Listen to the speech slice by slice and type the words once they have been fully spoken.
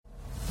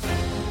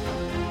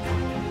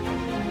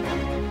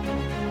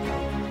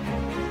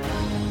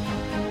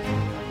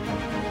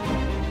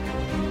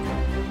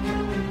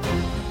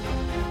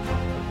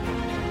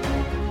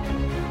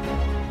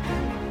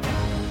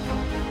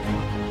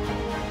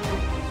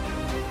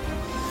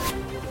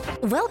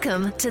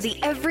Welcome to the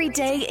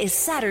Everyday is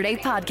Saturday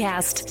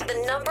podcast, the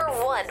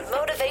 #1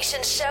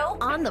 motivation show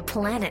on the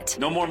planet.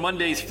 No more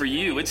Mondays for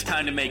you. It's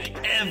time to make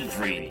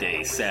every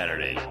day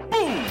Saturday.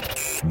 Boom!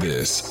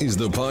 This is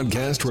the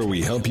podcast where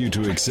we help you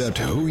to accept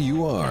who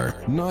you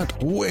are,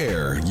 not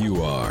where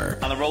you are.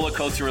 On the roller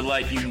coaster of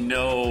life, you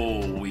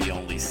know we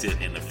only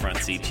sit in the front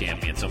seat,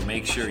 champion. So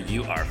make sure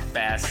you are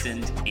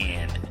fastened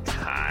and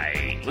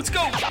tight. Let's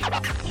go!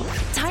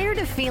 Tired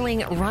of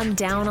feeling run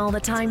down all the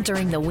time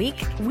during the week?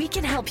 We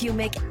can help you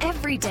make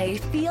every day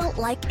feel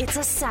like it's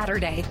a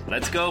Saturday.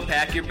 Let's go.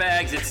 Pack your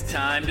bags. It's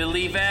time to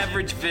leave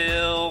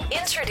Averageville.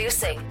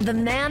 Introducing the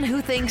man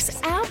who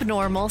thinks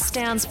abnormal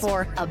stands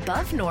for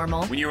above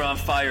normal. When you're on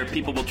fire,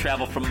 people will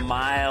travel from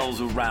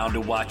miles around to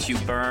watch you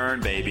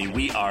burn, baby.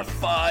 We are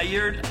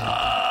fired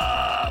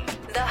up.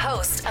 The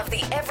host of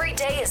the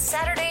Everyday is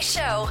Saturday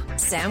show,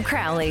 Sam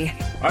Crowley.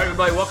 All right,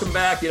 everybody, welcome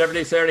back to the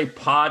Everyday Saturday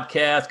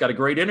podcast. Got a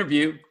great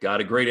interview. I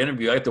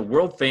got the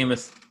world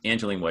famous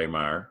Angeline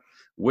Wehmeyer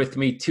with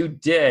me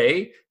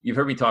today. You've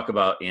heard me talk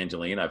about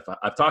Angeline.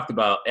 I've talked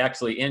about,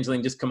 actually,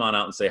 Angeline, just come on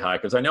out and say hi,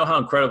 because I know how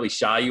incredibly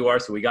shy you are,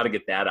 so we got to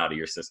get that out of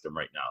your system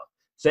right now.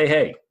 Say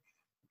hey.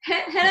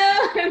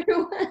 Hello,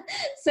 everyone.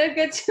 So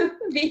good to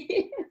be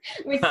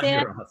here with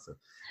Sam. You're awesome.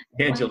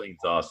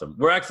 Angeline's awesome.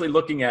 We're actually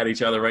looking at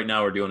each other right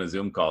now. We're doing a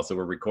Zoom call, so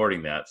we're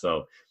recording that.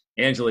 So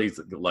Angeline's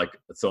like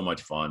so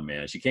much fun,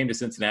 man. She came to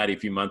Cincinnati a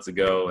few months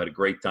ago, had a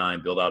great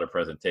time, built out a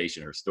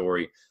presentation, her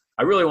story.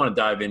 I really want to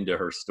dive into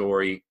her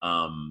story.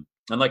 And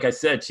like I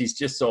said, she's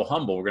just so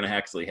humble. We're going to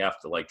actually have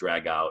to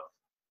drag out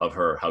of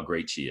her how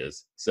great she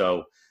is.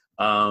 So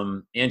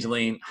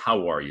Angeline,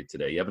 how are you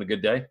today? You having a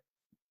good day?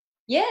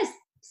 Yes,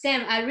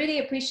 Sam, I really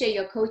appreciate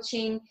your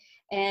coaching,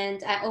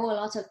 and I owe a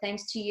lot of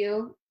thanks to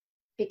you,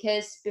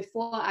 because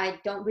before I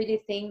don't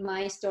really think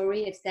my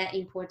story is that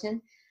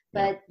important,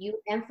 but you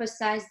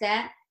emphasize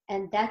that,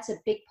 and that's a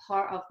big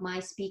part of my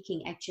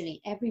speaking. Actually,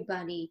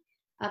 everybody,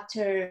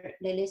 after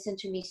they listen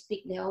to me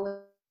speak, they always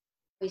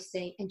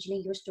say,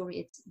 Angeline, your story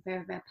is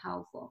very, very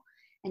powerful.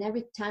 And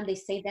every time they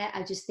say that,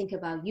 I just think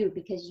about you,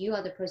 because you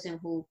are the person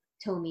who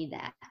told me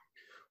that.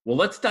 Well,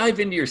 let's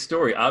dive into your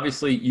story.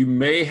 Obviously, you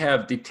may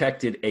have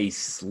detected a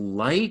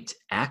slight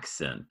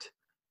accent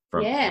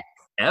from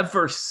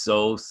ever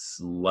so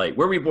slight.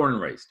 Where were you born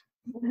and raised?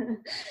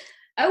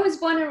 I was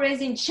born and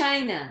raised in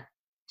China.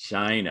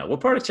 China. What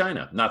part of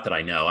China? Not that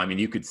I know. I mean,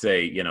 you could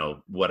say,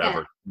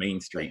 whatever,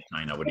 Main Street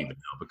China, would even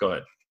know, but go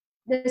ahead.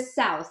 The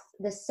south.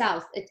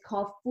 It's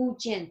called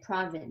Fujian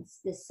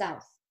province, the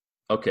south.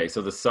 Okay,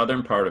 so the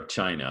southern part of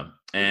China.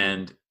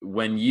 And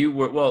when you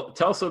were,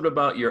 tell us a little bit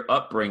about your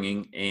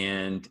upbringing,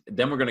 and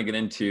then we're going to get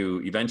into,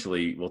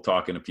 eventually, we'll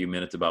talk in a few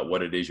minutes about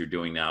what it is you're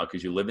doing now,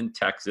 because you live in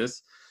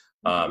Texas,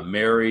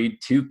 married,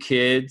 2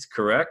 kids,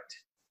 correct?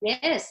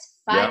 Yes,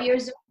 5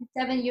 years old,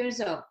 7 years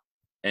old.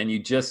 And you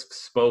just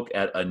spoke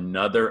at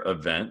another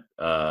event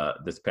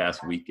this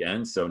past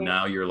weekend. So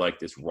now you're like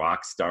this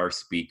rock star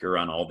speaker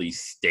on all these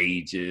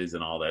stages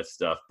and all that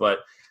stuff. But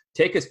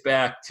take us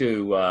back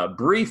to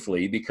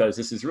briefly, because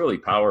this is really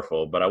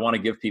powerful, but I want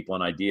to give people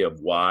an idea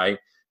of why,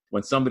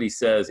 when somebody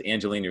says,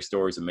 Angeline, your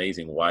story is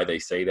amazing, why they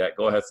say that.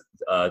 Go ahead.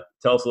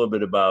 Tell us a little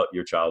bit about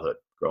your childhood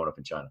growing up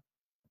in China.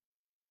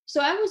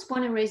 So I was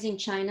born and raised in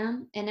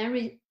China. And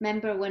I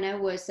remember when I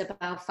was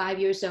about 5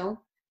 years old,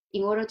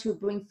 in order to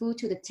bring food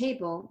to the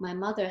table, my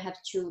mother had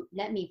to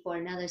let me for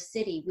another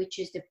city, which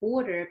is the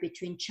border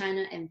between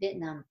China and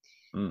Vietnam,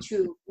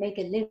 to make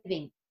a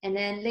living. And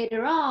then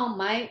later on,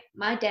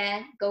 my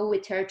dad go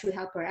with her to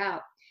help her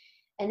out.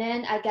 And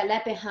then I got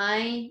left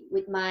behind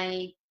with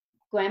my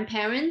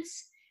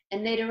grandparents.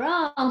 And later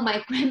on,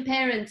 my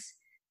grandparents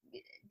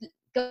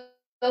go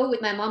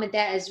with my mom and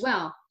dad as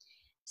well.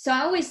 So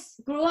I always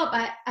grew up,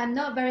 I'm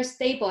not very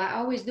stable. I'm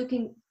always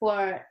looking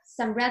for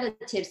some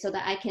relatives so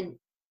that I can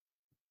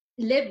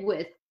live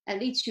with, at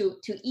least to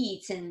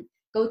eat and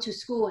go to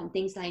school and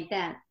things like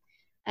that.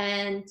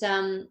 And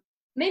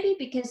maybe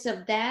because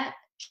of that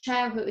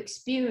childhood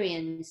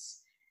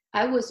experience,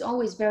 I was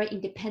always very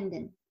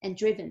independent and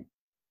driven.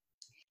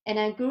 And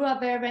I grew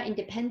up very, very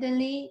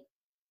independently.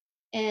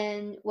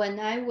 And when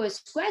I was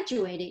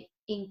graduated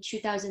in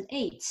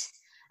 2008,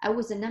 I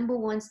was the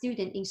 #1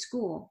 student in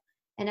school.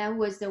 And I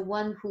was the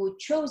one who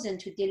chosen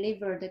to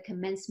deliver the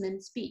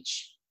commencement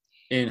speech.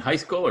 In high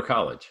school or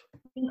college?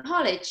 In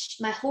college,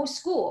 my whole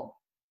school.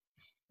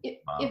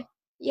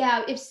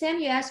 If Sam,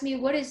 you ask me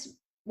what is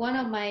one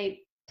of my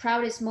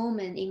proudest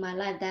moment in my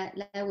life,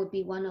 that would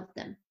be one of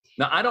them.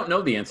 Now, I don't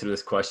know the answer to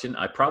this question.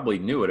 I probably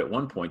knew it at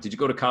one point. Did you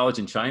go to college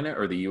in China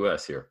or the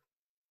U.S. here?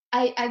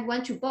 I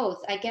went to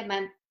both. I get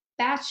my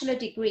bachelor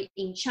degree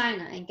in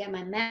China and get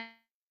my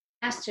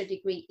master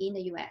degree in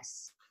the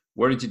U.S.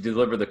 Where did you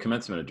deliver the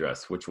commencement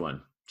address? Which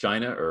one?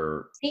 China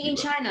or? In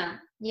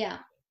China, yeah.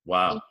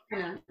 Wow. In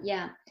China,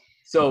 yeah.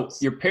 So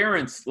your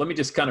parents, let me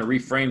just kind of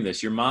reframe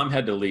this. Your mom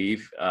had to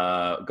leave,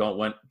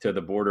 went to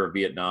the border of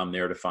Vietnam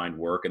there to find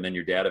work, and then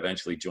your dad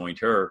eventually joined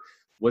her.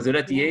 Was it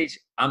at the age,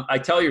 I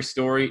tell your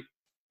story,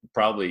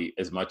 probably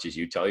as much as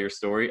you tell your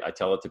story, I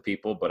tell it to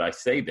people, but I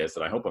say this,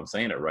 and I hope I'm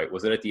saying it right.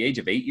 Was it at the age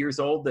of 8 years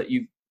old that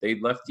they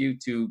left you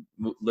to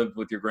live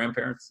with your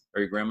grandparents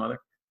or your grandmother?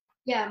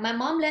 Yeah, my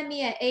mom left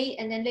me at 8,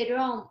 and then later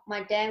on,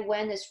 my dad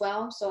went as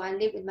well. So I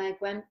lived with my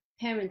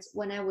grandparents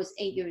when I was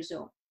 8 years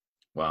old.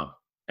 Wow.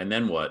 And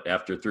then what?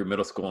 After through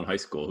middle school and high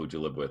school, who'd you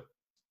live with?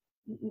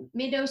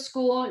 Middle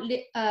school,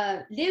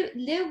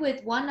 live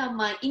with one of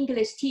my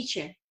English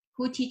teacher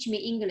who teach me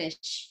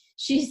English.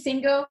 She's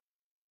single,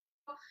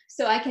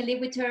 so I can live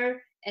with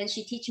her, and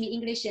she teach me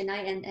English and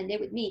live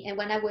with me. And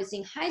when I was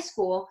in high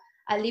school,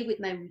 I live with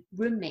my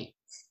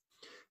roommates.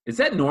 Is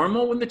that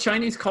normal in the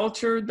Chinese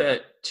culture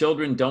that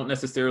children don't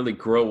necessarily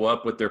grow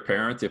up with their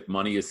parents? If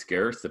money is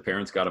scarce, the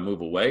parents got to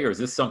move away? Or is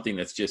this something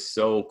that's just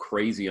so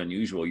crazy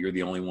unusual? You're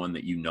the only one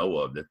that you know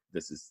of that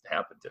this has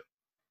happened to.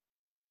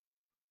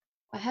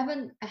 I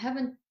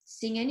haven't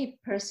seen any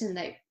person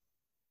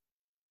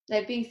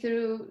like being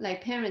through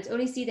like parents,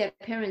 only see their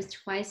parents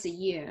twice a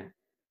year.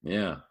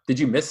 Yeah. Did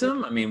you miss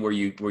them? I mean, were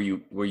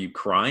you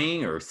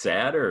crying or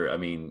sad, or, I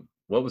mean,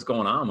 what was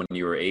going on when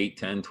you were 8,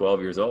 10,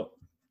 12 years old?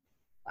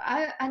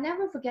 I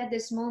never forget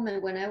this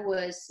moment when I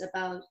was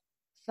about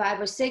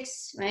 5 or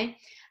 6, right?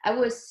 I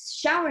was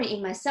showering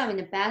in myself in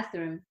the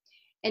bathroom,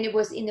 and it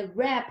was in a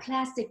red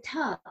plastic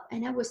tub,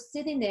 and I was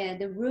sitting there.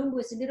 The room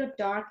was a little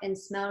dark and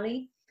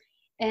smelly,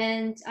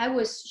 and I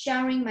was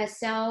showering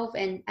myself,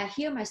 and I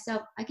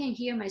can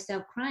hear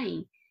myself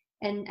crying,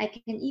 and I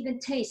can even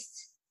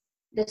taste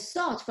the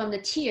salt from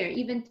the tear.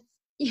 Even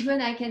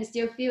I can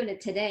still feel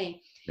it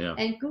today. Yeah.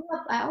 And grew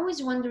up, I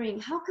always wondering,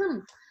 how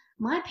come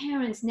my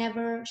parents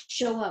never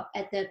show up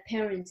at the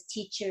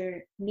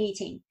parents-teacher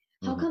meeting?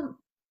 How come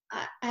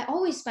I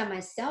always by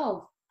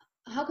myself?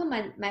 How come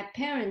my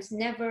parents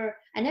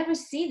I never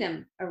see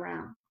them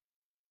around?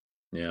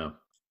 Yeah.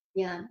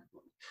 Yeah.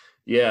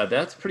 Yeah,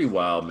 that's pretty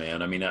wild,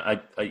 man. I mean,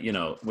 I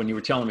when you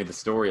were telling me the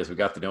story as we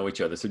got to know each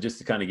other, so just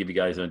to kind of give you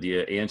guys an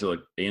idea,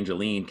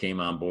 Angeline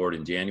came on board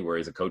in January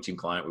as a coaching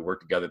client. We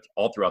worked together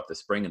all throughout the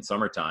spring and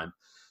summertime,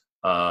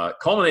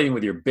 culminating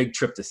with your big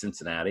trip to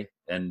Cincinnati.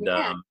 And,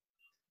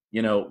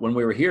 when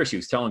we were here, she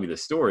was telling me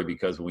this story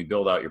because when we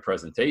build out your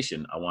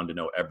presentation, I wanted to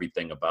know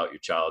everything about your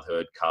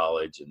childhood,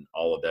 college, and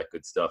all of that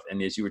good stuff.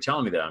 And as you were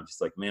telling me that, I'm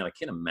just like, man, I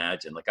can't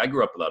imagine. Like, I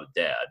grew up without a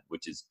dad,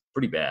 which is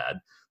pretty bad,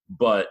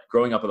 but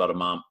growing up without a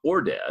mom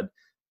or dad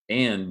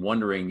and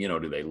wondering,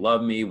 do they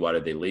love me? Why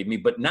did they leave me?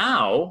 But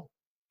now,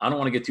 I don't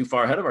want to get too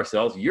far ahead of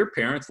ourselves. Your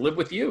parents live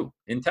with you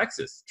in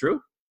Texas, true?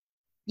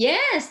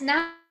 Yes.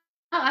 Now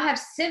I have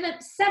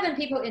seven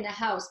people in the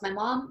house. My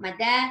mom, my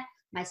dad,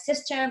 my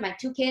sister, my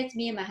 2 kids,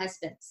 me and my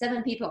husband.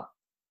 7 people.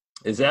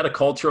 Is that a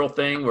cultural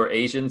thing where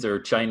Asians or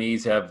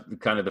Chinese have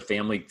kind of the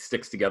family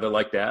sticks together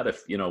like that?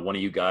 If, one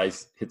of you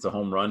guys hits a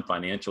home run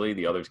financially,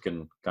 the others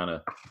can kind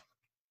of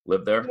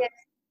live there? Yes.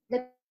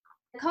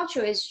 The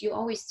culture is you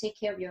always take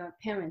care of your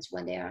parents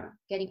when they are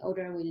getting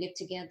older. We live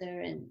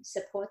together and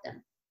support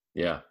them.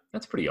 Yeah,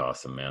 that's pretty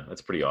awesome, man.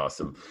 That's pretty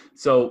awesome.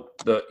 So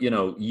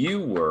you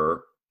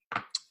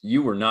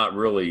were not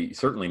really,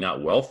 certainly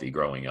not wealthy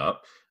growing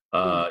up.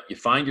 You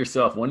find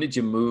yourself, when did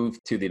you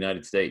move to the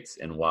United States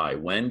and why?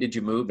 When did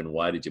you move and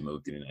why did you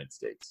move to the United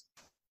States?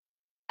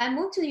 I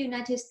moved to the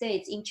United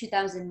States in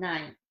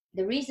 2009.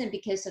 The reason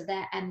because of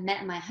that, I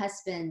met my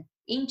husband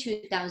in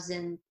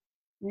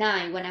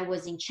 2009 when I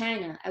was in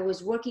China. I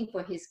was working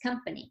for his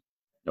company.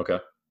 Okay.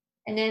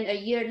 And then a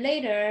year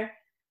later,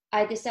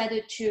 I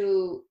decided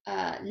to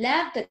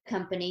leave the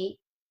company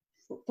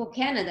for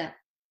Canada.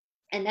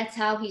 And that's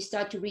how he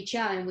started to reach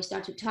out and we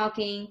started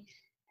talking.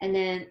 And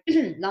then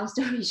long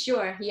story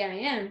short, here I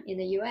am in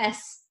the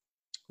US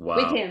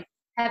with him,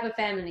 have a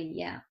family.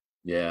 Yeah.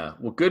 Yeah.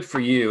 Well, good for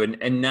you.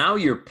 And now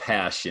your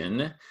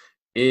passion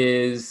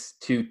is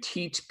to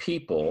teach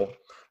people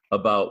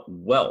about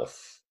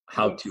wealth,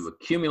 how to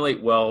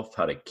accumulate wealth,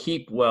 how to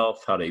keep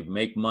wealth, how to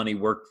make money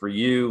work for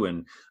you.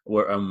 And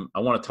I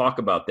want to talk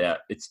about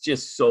that. It's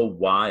just so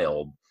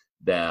wild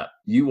that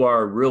you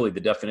are really the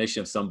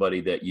definition of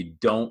somebody that you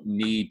don't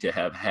need to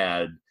have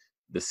had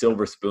the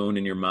silver spoon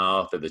in your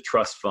mouth or the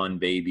trust fund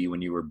baby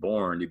when you were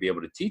born to be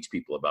able to teach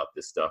people about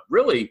this stuff.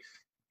 Really,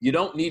 you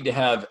don't need to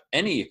have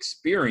any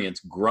experience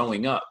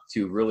growing up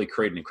to really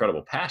create an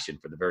incredible passion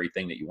for the very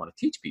thing that you want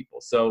to teach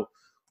people. So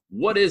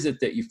what is it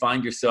that you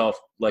find yourself,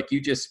 like you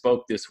just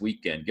spoke this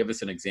weekend? Give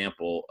us an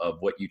example of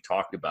what you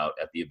talked about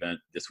at the event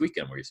this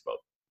weekend where you spoke.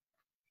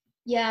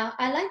 Yeah,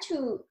 I like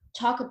to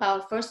talk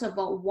about, first of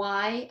all,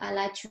 why I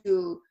like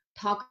to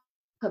talk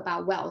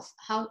about wealth.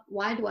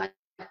 Why do I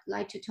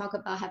like to talk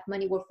about have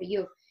money work for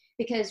you?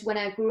 Because when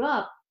I grew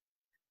up,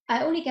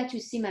 I only got to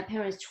see my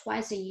parents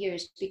twice a year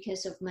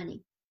because of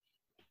money.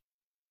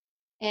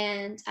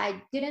 And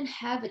I didn't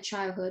have a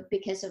childhood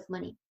because of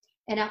money.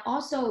 And I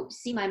also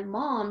see my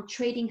mom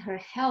trading her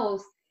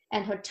health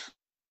and her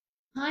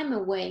time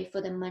away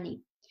for the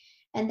money.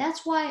 And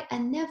that's why I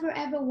never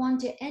ever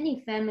wanted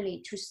any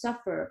family to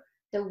suffer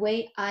the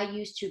way I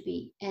used to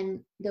be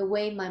and the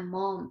way my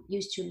mom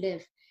used to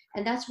live.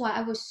 And that's why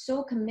I was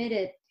so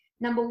committed.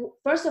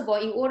 First of all,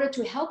 in order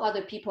to help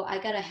other people, I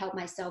gotta help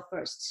myself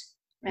first.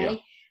 right?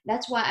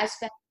 That's why I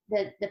spent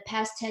the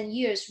past 10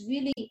 years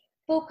really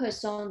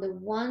focused on the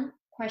one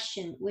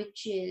question,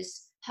 which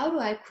is how do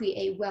I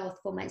create wealth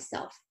for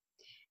myself?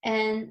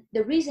 And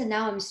the reason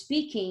now I'm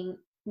speaking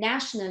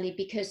nationally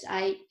because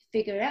I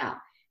figured out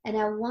and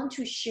I want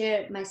to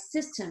share my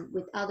system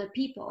with other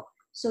people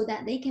so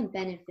that they can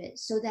benefit,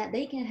 so that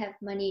they can have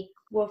money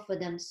work for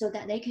them, so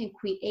that they can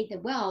create the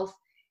wealth,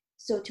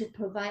 so to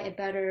provide a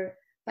better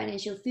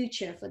financial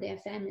future for their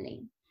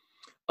family.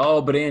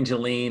 Oh, but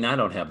Angeline, I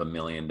don't have $1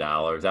 million.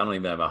 I don't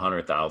even have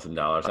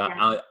 $100,000.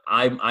 Okay.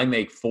 I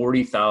make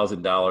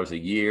 $40,000 a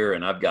year,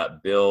 and I've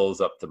got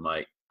bills up to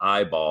my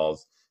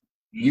eyeballs.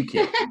 You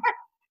can't.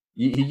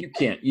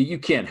 you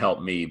can't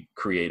help me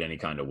create any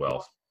kind of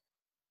wealth.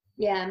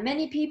 Yeah,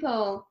 many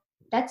people,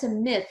 that's a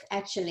myth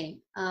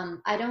actually.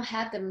 I don't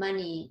have the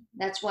money,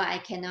 that's why I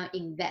cannot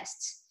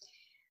invest.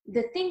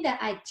 The thing that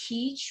I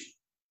teach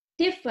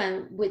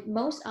different with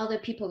most other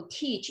people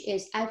teach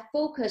is I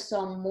focus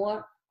on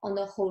more on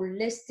the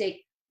holistic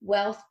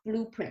wealth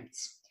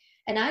blueprints.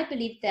 And I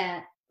believe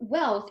that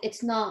wealth,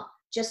 it's not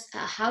just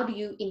how do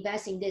you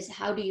invest in this,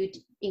 how do you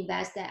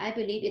invest that. I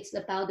believe it's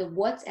about the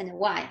what and the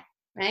why,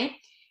 right?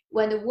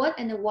 When the what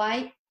and the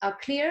why are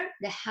clear,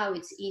 the how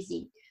it's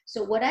easy.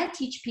 So what I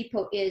teach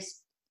people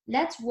is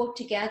let's work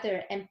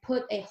together and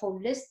put a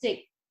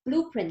holistic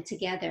blueprint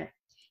together.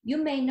 You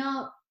may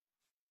not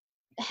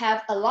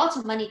have a lot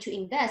of money to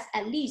invest.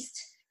 At least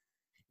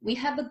we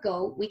have a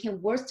goal. We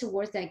can work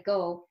towards that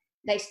goal.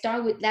 Like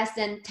start with less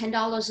than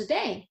 $10 a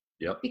day.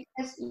 Yep.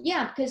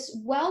 Because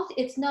wealth,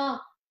 it's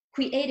not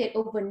created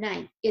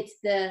overnight. It's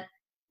the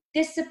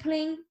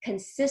discipline,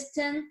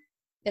 consistent,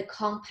 the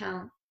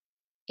compound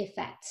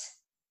effect.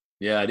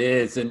 Yeah, it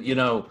is. And,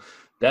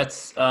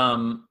 that's,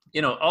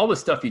 all the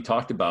stuff you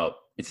talked about,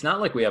 it's not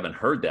like we haven't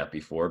heard that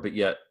before, but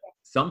yet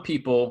some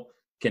people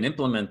can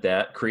implement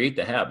that, create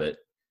the habit,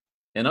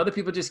 and other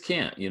people just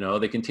can't.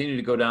 They continue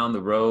to go down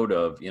the road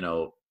of,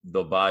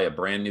 they'll buy a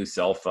brand new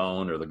cell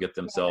phone, or they'll get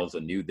themselves a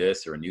new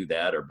this or a new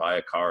that, or buy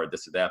a car or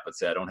this or that, but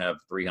say, I don't have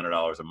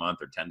 $300 a month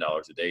or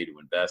 $10 a day to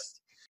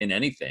invest in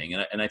anything.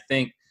 And I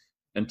think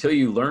until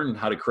you learn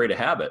how to create a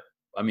habit,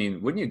 I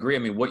mean, wouldn't you agree? I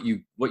mean, what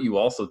you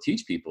also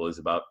teach people is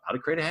about how to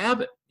create a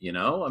habit,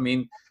 I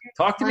mean,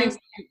 talk to me.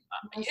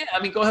 Yeah,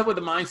 I mean, go ahead with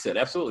the mindset.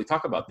 Absolutely.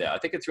 Talk about that. I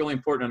think it's really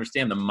important to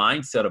understand the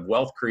mindset of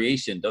wealth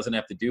creation doesn't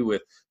have to do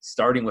with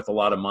starting with a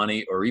lot of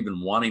money or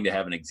even wanting to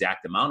have an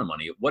exact amount of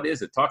money. What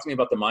is it? Talk to me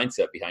about the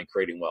mindset behind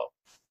creating wealth.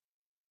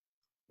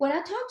 When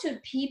I talk to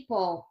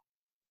people,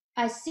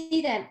 I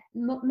see that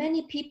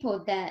many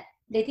people that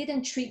they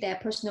didn't treat their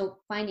personal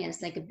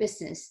finance like a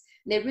business.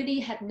 They really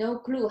had no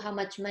clue how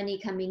much money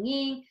coming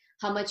in,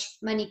 how much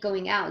money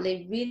going out.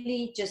 They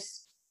really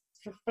just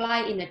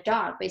fly in the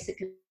dark,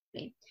 basically.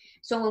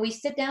 So when we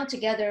sit down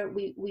together,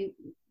 we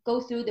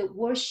go through the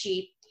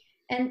worksheet,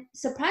 and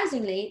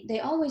surprisingly, they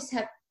always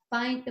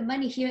find the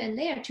money here and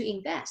there to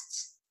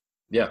invest.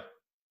 Yeah.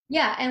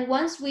 Yeah, and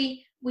once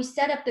we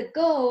set up the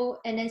goal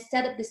and then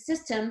set up the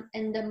system,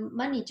 and the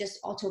money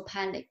just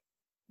autopilot.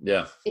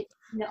 Yeah. It's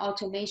the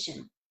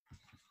automation.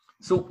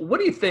 So what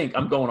do you think?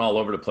 I'm going all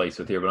over the place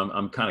with here, but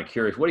I'm kind of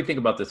curious. What do you think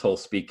about this whole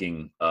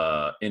speaking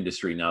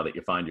industry now that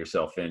you find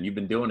yourself in? You've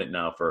been doing it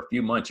now for a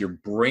few months. You're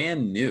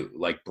brand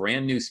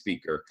new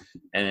speaker.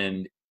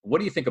 And what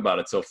do you think about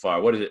it so far?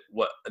 What is it?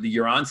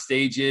 You're on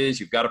stages,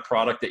 you've got a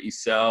product that you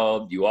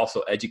sell, you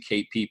also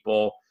educate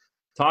people.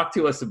 Talk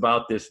to us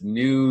about this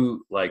new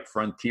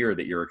frontier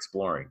that you're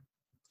exploring,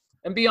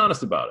 and be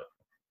honest about it.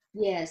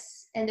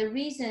 Yes. And the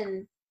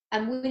reason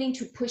I'm willing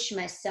to push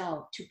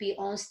myself to be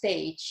on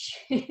stage.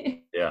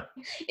 Yeah.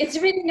 It's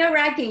really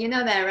nerve-wracking, you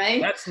know that,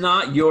 right? That's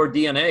not your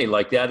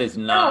DNA. That is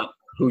not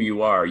who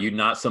you are. You're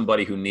not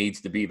somebody who needs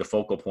to be the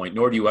focal point,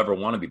 nor do you ever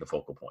want to be the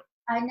focal point.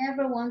 I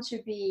never want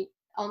to be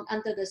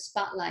under the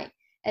spotlight.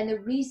 And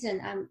the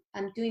reason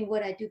I'm doing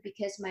what I do,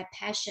 because my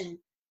passion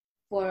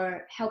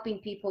for helping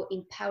people,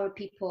 empower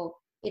people,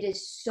 it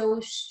is so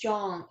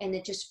strong, and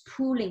it's just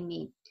pulling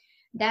me.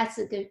 That's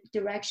the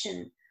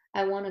direction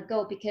I want to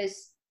go.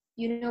 Because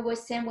you know what,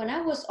 Sam, when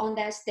I was on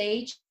that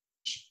stage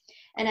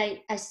and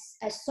I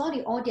saw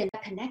the audience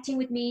connecting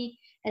with me,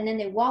 and then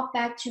they walked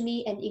back to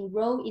me and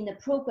enrolled in the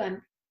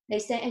program, they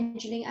said,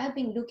 Angeline, I've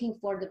been looking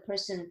for the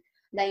person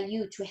like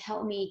you to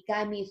help me,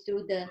 guide me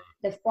through the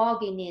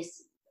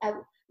fogginess. I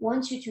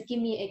want you to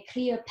give me a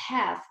clear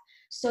path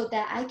so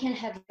that I can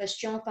have a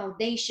strong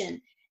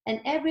foundation.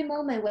 And every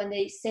moment when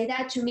they say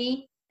that to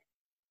me,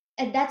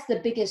 and that's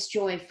the biggest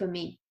joy for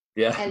me.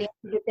 Yeah. At the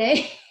end of the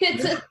day,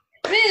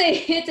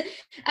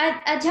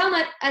 I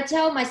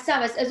tell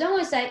myself, as long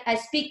as I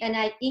speak and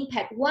I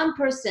impact one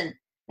person,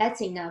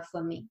 that's enough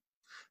for me.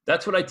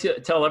 That's what I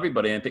tell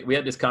everybody. I think we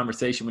had this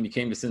conversation when you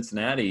came to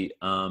Cincinnati.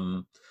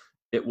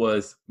 It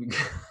was, do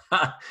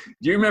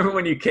you remember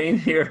when you came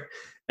here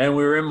and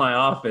we were in my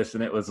office,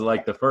 and it was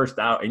like the first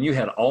hour, and you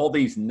had all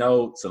these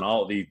notes and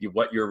all these,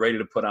 what you're ready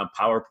to put on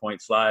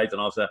PowerPoint slides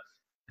and all that.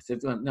 I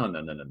said, no,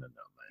 man.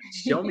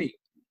 Show me.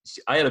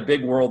 I had a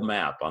big world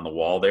map on the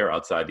wall there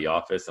outside the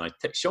office, and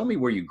show me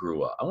where you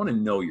grew up. I want to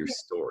know your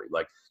story.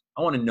 I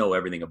I want to know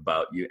everything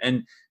about you.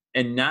 And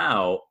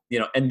now,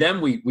 and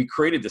then we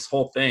created this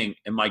whole thing,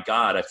 and my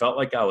God, I felt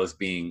like I was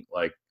being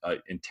like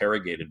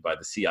interrogated by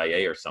the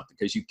CIA or something,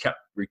 because you kept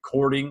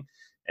recording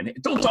and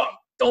don't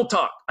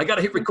talk. I got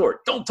to hit record.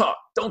 Don't talk.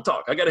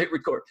 I got to hit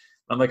record.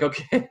 I'm like,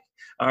 okay,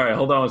 all right,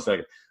 hold on a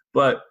second.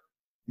 But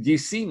do you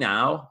see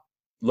now,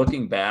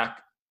 looking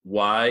back,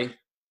 why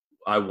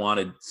I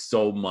wanted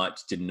so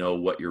much to know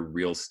what your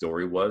real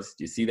story was?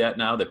 Do you see that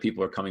now, that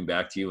people are coming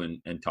back to you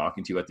and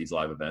talking to you at these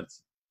live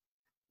events?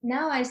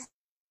 Now I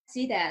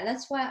see that.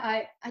 That's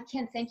why I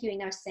can't thank you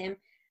enough, Sam.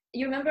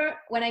 You remember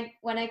when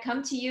I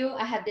come to you,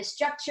 I have this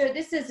structure.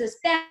 This is a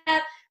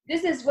step.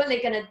 This is what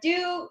they're gonna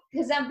do,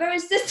 because I'm very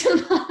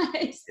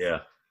systemized. Yeah.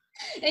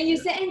 And you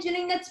say,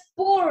 Angeline, that's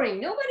boring.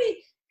 Nobody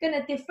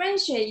gonna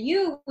differentiate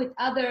you with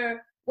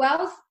other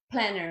wealth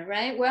planner,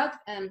 right? Wealth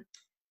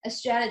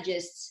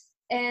strategists.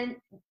 And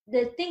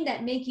the thing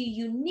that make you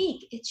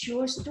unique, it's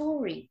your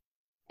story.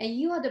 And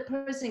you are the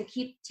person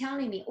keep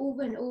telling me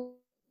over and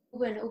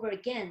over and over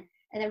again.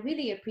 And I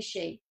really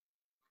appreciate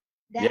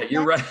that. Yeah,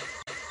 you're right.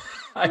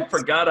 I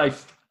forgot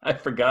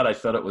I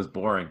said it was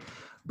boring.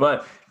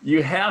 But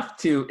you have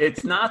to,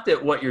 it's not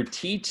that what you're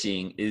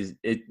teaching is,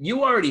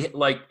 you already,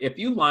 like, if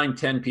you line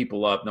 10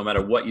 people up, no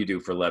matter what you do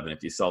for a living,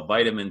 if you sell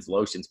vitamins,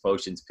 lotions,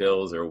 potions,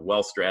 pills, or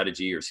wealth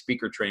strategy, or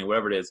speaker training,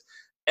 whatever it is,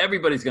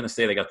 everybody's going to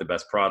say they got the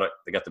best product,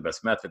 they got the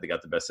best method, they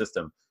got the best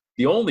system.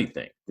 The only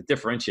thing that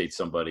differentiates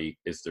somebody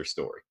is their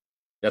story.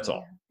 That's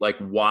all. Like,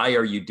 why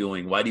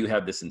do you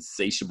have this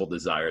insatiable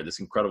desire, this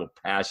incredible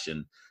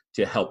passion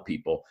to help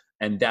people?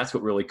 And that's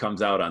what really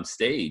comes out on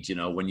stage,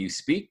 when you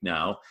speak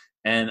now.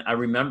 And I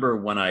remember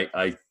when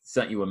I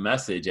sent you a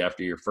message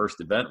after your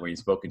first event where you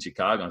spoke in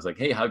Chicago, I was like,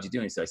 hey, how'd you do?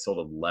 And he said, I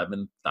sold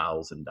 $11,000.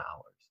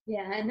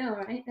 Yeah, I know,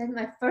 right? That's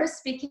my first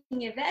speaking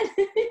event.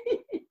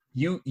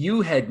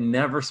 You had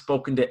never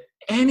spoken to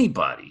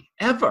anybody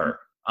ever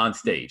on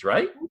stage,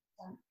 right?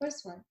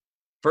 First one.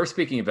 First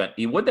speaking event.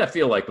 What'd that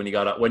feel like when you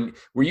got up?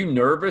 Were you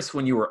nervous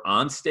when you were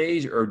on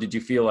stage, or did you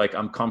feel like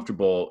I'm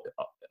comfortable,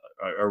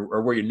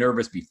 or were you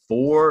nervous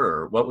before,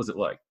 or what was it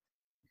like?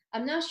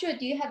 I'm not sure.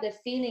 Do you have the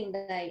feeling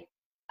that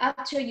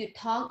after you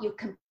talk, you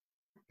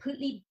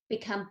completely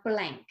become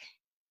blank?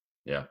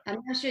 Yeah. I'm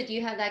not sure. Do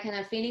you have that kind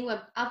of feeling? When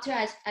after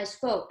I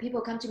spoke, people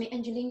come to me,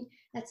 Angeline,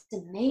 that's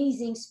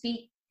amazing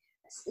speech.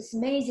 It's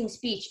amazing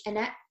speech. And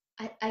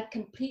I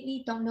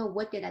completely don't know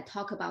what did I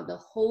talk about the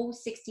whole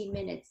 60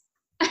 minutes.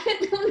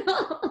 I don't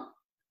know.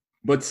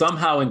 But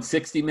somehow in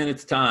 60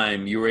 minutes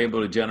time, you were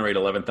able to generate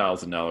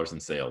 $11,000 in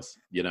sales,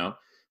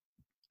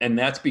 and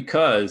that's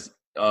because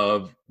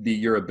of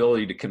your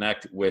ability to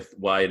connect with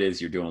why it is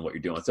you're doing what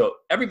you're doing. So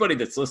everybody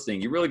that's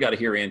listening, you really got to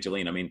hear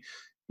Angeline. I mean,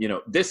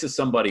 this is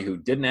somebody who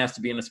didn't ask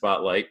to be in the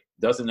spotlight,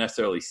 doesn't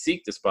necessarily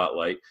seek the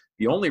spotlight.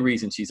 The only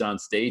reason she's on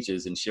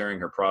stages and sharing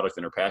her product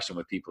and her passion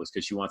with people is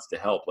because she wants to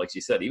help, like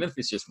she said, even if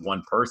it's just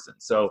one person.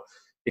 So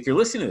if you're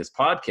listening to this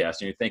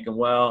podcast and you're thinking,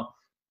 well,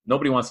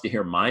 nobody wants to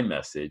hear my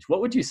message, what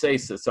would you say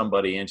to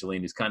somebody,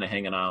 Angeline, who's kind of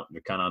hanging out,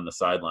 you're kind of on the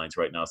sidelines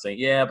right now saying,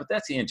 yeah, but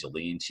that's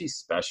Angeline. She's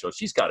special.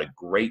 She's got a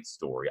great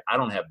story. I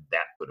don't have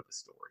that good of a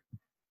story.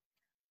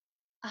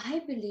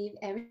 I believe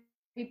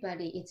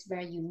everybody is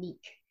very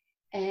unique,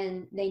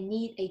 and they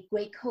need a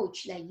great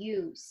coach like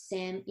you,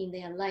 Sam, in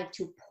their life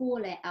to pull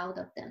it out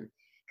of them.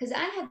 Because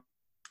I have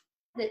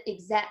the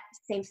exact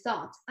same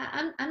thoughts.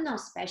 I'm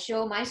not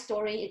special. My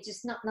story is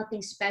just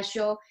nothing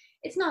special.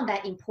 It's not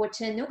that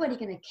important. Nobody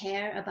gonna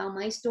care about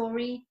my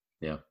story.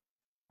 Yeah.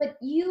 But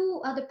you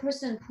are the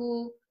person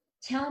who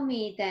tell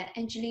me that,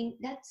 Angeline,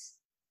 that's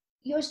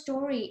your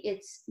story.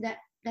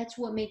 That's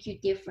what makes you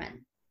different.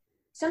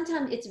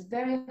 Sometimes it's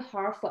very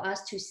hard for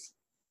us to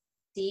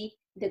see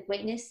the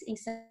greatness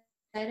inside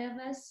of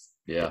us.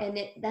 Yeah. And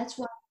that's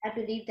why I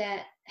believe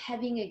that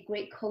having a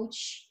great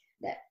coach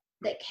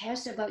that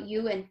cares about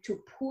you and to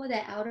pull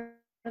that out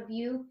of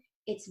you,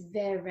 it's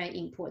very, very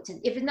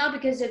important. If it's not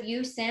because of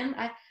you, Sam,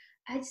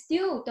 I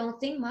still don't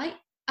think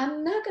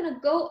I'm not going to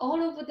go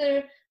all over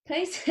the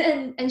place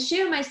and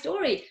share my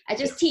story. I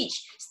just teach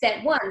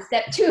step 1,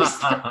 step 2,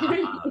 step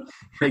 3.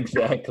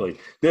 Exactly.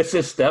 This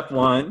is step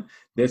 1.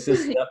 This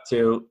is step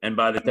 2. And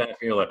by the time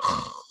you're like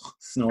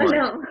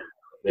snoring.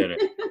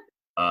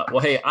 Well,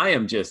 hey, I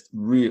am just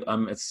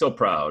I'm so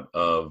proud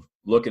of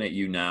looking at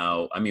you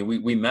now. I mean,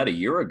 we met a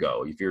year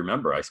ago. If you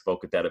remember, I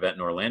spoke at that event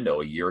in Orlando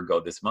a year ago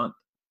this month.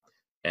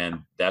 And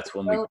that's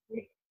when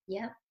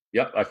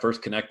Yep. I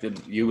first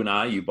connected you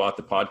and you bought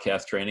the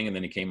podcast training, and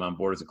then you came on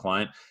board as a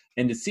client.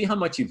 And to see how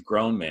much you've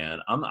grown, man,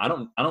 I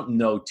don't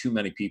know too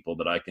many people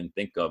that I can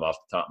think of off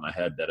the top of my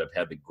head that have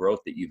had the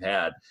growth that you've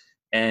had.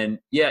 And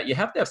yeah, you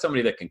have to have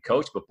somebody that can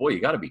coach, but boy, you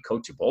got to be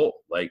coachable.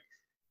 Like,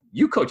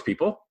 you coach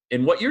people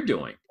in what you're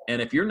doing.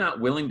 And if you're not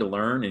willing to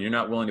learn and you're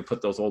not willing to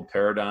put those old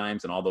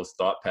paradigms and all those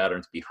thought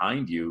patterns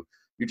behind you,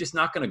 you're just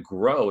not going to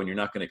grow, and you're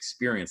not going to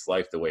experience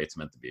life the way it's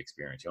meant to be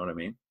experienced. You know what I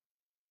mean?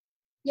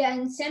 Yeah,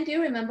 and Sam, do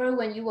you remember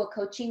when you were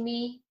coaching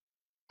me?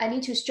 I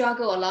need to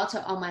struggle a lot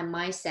on my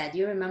mindset. Do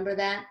you remember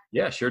that?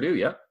 Yeah, sure do.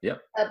 Yep.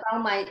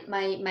 About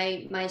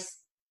my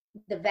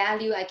the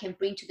value I can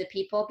bring to the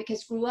people,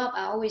 because grew up,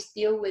 I always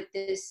deal with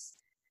this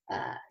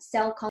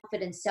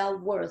self-confidence,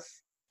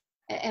 self-worth.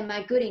 Am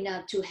I good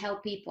enough to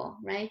help people,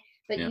 right?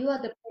 But you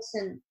are the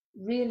person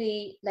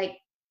really like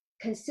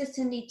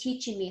consistently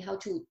teaching me how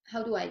do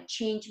I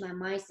change my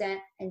mindset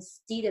and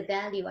see the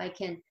value I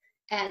can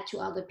add to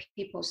other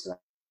people's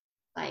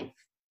life.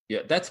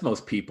 Yeah, that's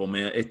most people,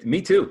 man.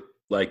 Me too.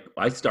 Like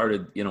I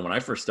started, when I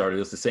first started, it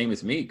was the same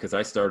as me, because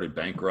I started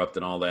bankrupt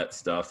and all that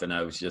stuff. And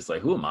I was just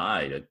like, who am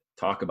I to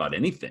talk about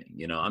anything?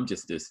 I'm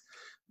just this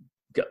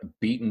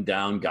beaten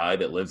down guy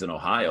that lives in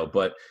Ohio.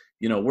 But,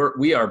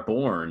 we are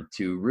born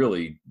to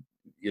really,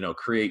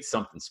 create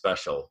something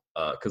special,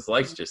 because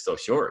life's just so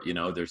short.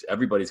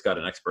 Everybody's got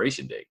an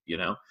expiration date,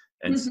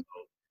 and so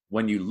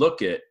when you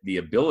look at the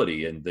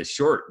ability and the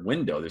short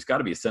window, there's got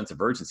to be a sense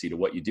of urgency to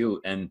what you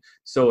do. And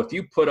so if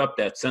you put up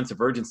that sense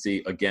of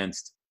urgency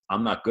against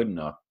I'm not good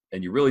enough,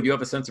 and you really do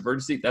have a sense of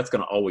urgency, that's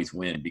going to always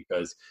win,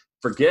 because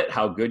forget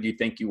how good you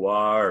think you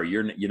are, or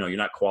you're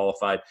not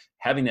qualified.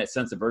 Having that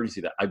sense of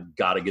urgency that I've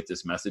got to get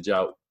this message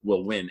out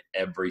will win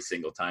every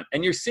single time.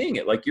 And you're seeing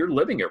it, like you're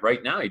living it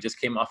right now. You just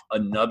came off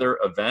another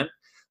event.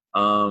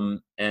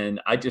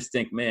 And I just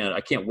think, man, I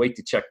can't wait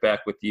to check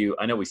back with you.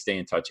 I know we stay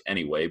in touch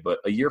anyway, but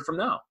a year from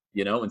now,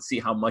 and see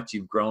how much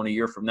you've grown a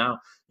year from now.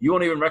 You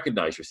won't even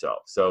recognize yourself.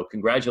 So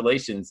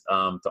congratulations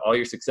to all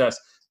your success.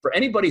 For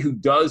anybody who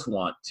does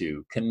want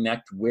to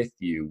connect with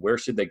you, where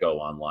should they go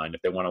online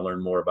if they want to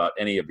learn more about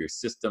any of your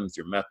systems,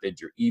 your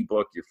methods, your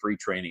ebook, your free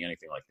training,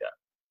 anything like that?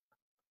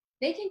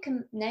 They can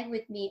connect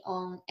with me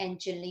on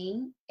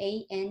Angeline,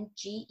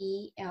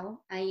 ANGELINE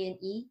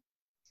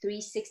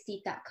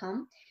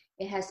 360.com.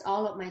 It has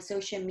all of my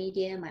social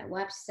media, my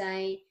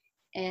website,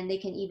 and they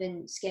can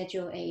even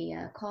schedule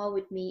a call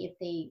with me if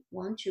they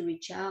want to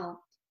reach out.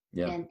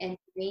 Yeah. And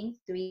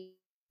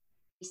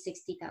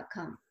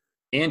Angeline360.com.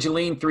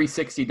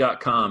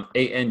 Angeline360.com,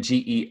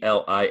 ANGELINE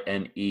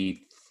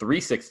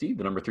 360,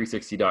 the number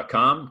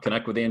 360.com.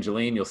 Connect with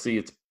Angeline. You'll see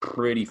it's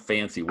pretty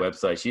fancy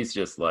website. She's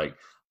just like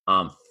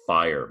on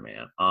fire,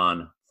 man,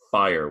 on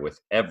fire with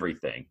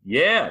everything.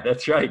 Yeah,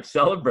 that's right.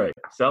 Celebrate.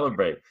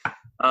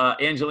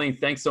 Angeline,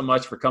 thanks so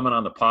much for coming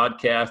on the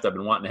podcast. I've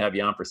been wanting to have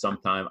you on for some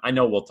time. I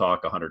know we'll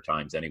talk 100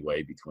 times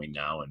anyway between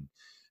now and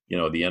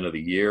the end of the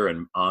year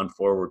and on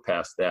forward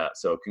past that.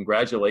 So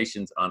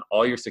congratulations on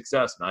all your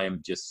success. And I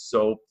am just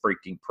so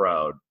freaking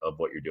proud of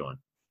what you're doing.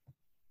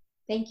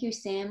 Thank you,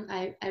 Sam.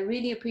 I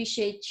really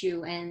appreciate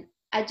you. And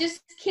I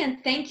just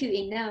can't thank you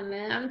enough,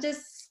 man. I'm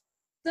just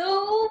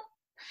so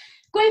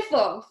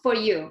grateful for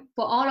you,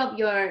 for all of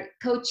your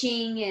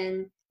coaching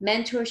and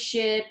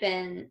mentorship,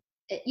 and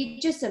you're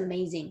just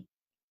amazing.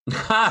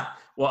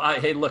 Well,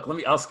 hey, look,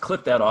 I'll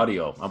clip that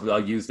audio. I'll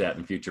use that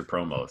in future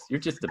promos. You're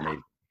just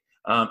amazing.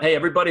 Hey,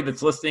 everybody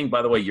that's listening,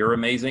 by the way, you're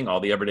amazing. All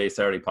the Everyday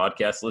Saturday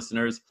podcast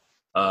listeners,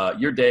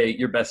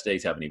 your best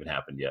days haven't even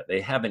happened yet.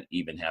 They haven't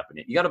even happened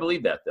yet. You got to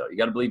believe that, though. You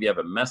got to believe you have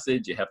a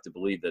message. You have to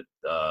believe that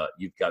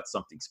you've got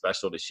something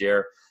special to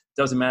share.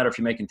 Doesn't matter if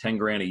you're making 10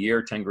 grand a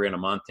year, 10 grand a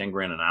month, 10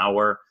 grand an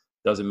hour.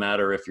 Doesn't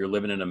matter if you're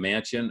living in a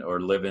mansion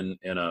or living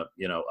in a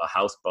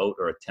houseboat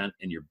or a tent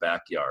in your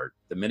backyard.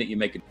 The minute you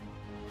make it